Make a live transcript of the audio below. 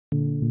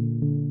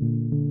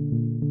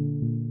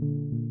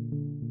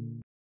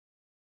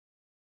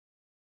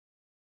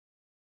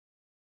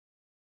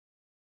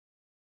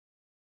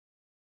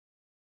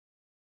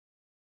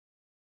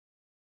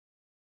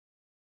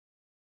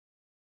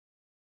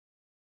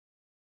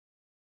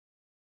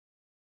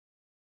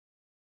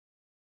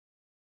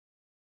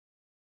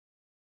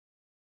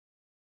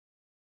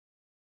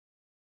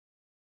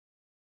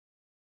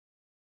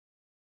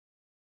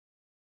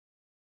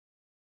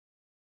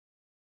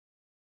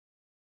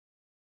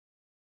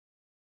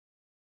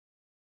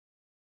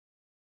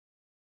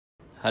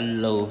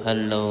Hello,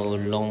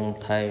 long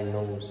time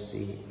no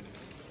see.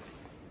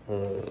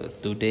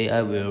 Today I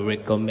will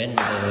recommend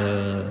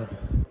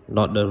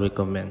not the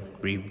recommend,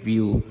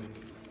 review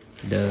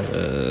the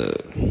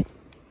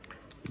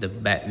the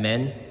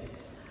Batman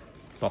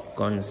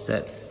popcorn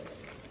set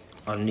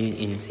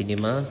only in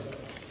cinema.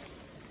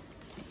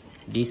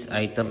 This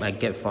item I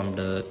get from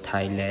the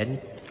Thailand.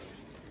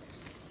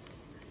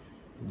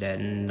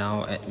 Then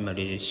now at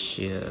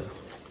Malaysia,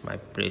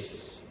 my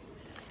place.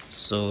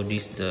 So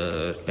this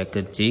the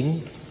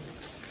packaging.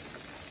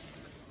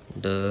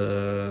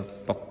 The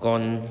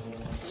popcorn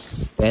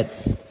set,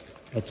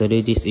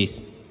 actually this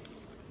is,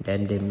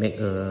 then they make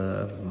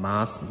a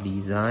mask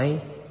design,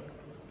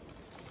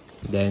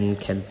 then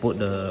can put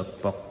the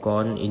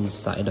popcorn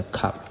inside the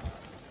cup,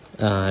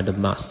 the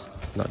mask,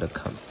 not the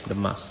cup, the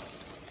mask.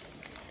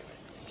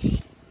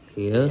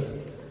 Here,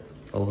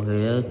 over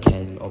here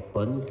can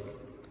open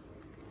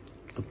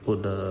to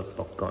put the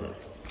popcorn.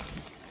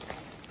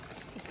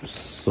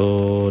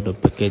 So the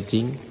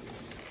packaging,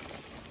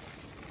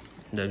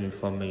 the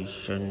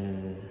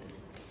information: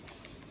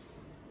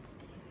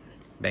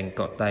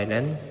 Bangkok,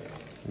 Thailand,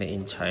 made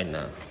in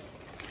China.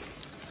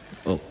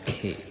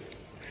 Okay,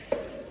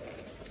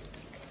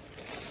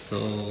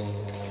 so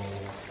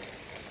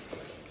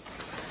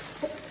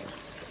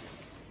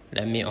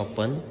let me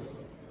open.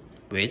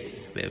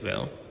 Wait, very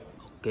well.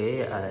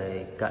 Okay,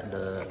 I got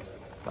the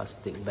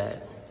plastic bag,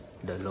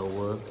 the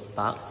lower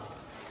part,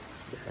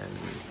 and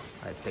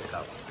I take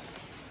out.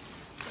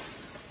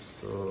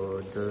 So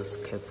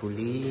just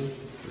carefully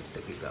to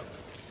take it out.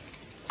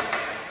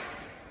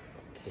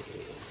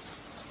 Okay.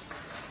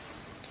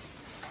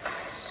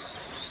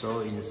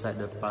 So inside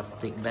the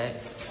plastic bag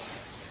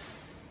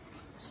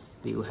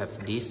still have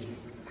this,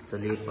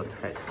 actually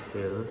protect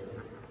here,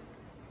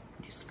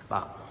 this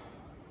part.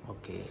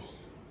 Okay.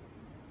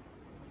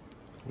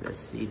 Let's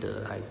see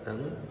the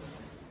item.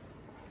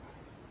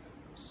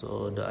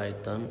 So the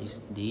item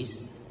is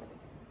this.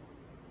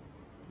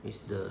 Is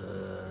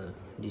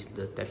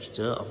the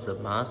texture of the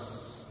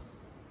mask,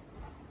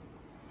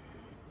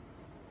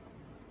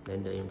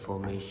 then the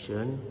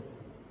information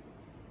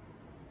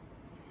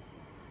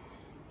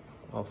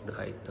of the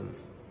item.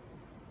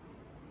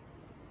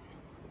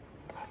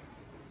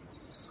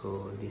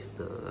 So this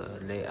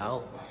the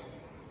layout.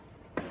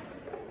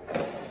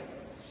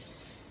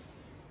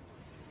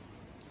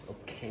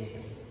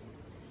 Okay,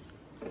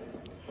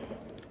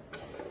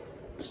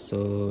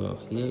 so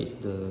here is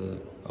the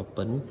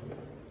open.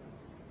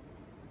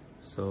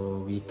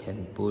 So we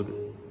can put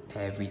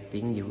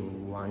everything you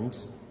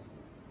want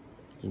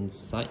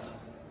inside.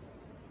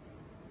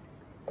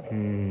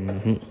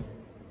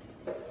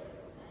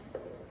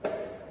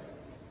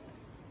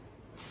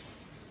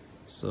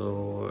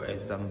 So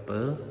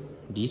example,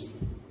 this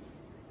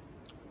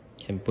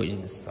can put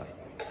inside.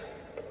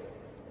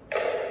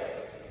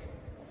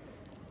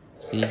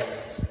 See,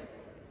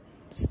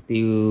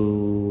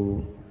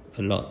 still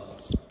a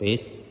lot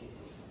space.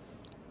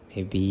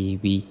 Maybe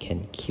we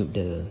can keep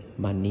the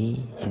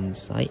money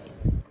inside,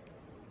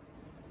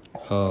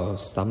 or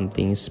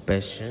something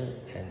special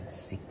and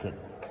secret.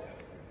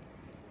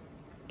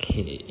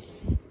 Okay,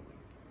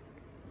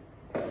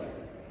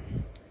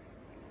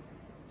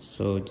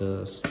 so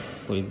just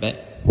put it back.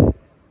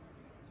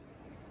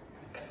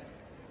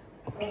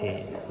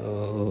 Okay,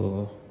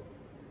 so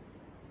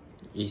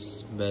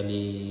it's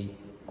very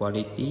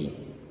quality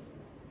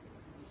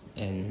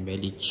and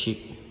very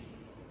cheap.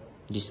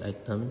 This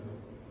item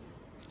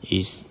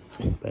is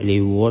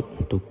very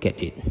worth to get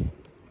it.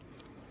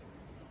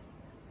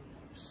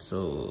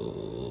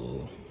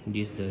 So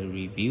this is the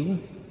review,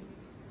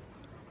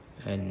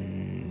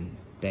 and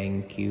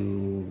thank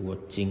you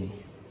watching.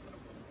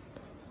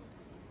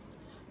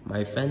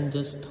 My friend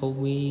just told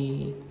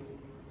me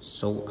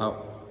sold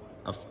out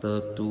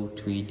after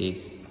 2-3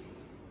 days,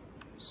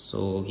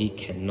 so he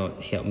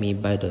cannot help me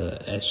buy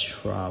the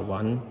extra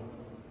one.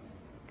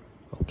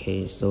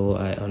 Okay, so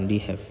I only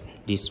have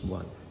this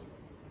one.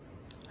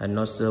 I'm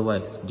not sure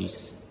what is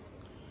this.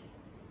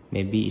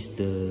 Maybe it's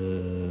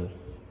the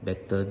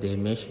better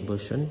damage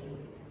version.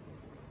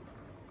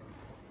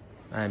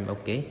 I'm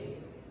okay.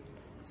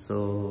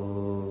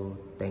 So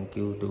thank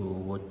you to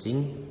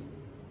watching.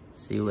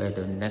 See you at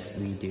the next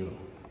video.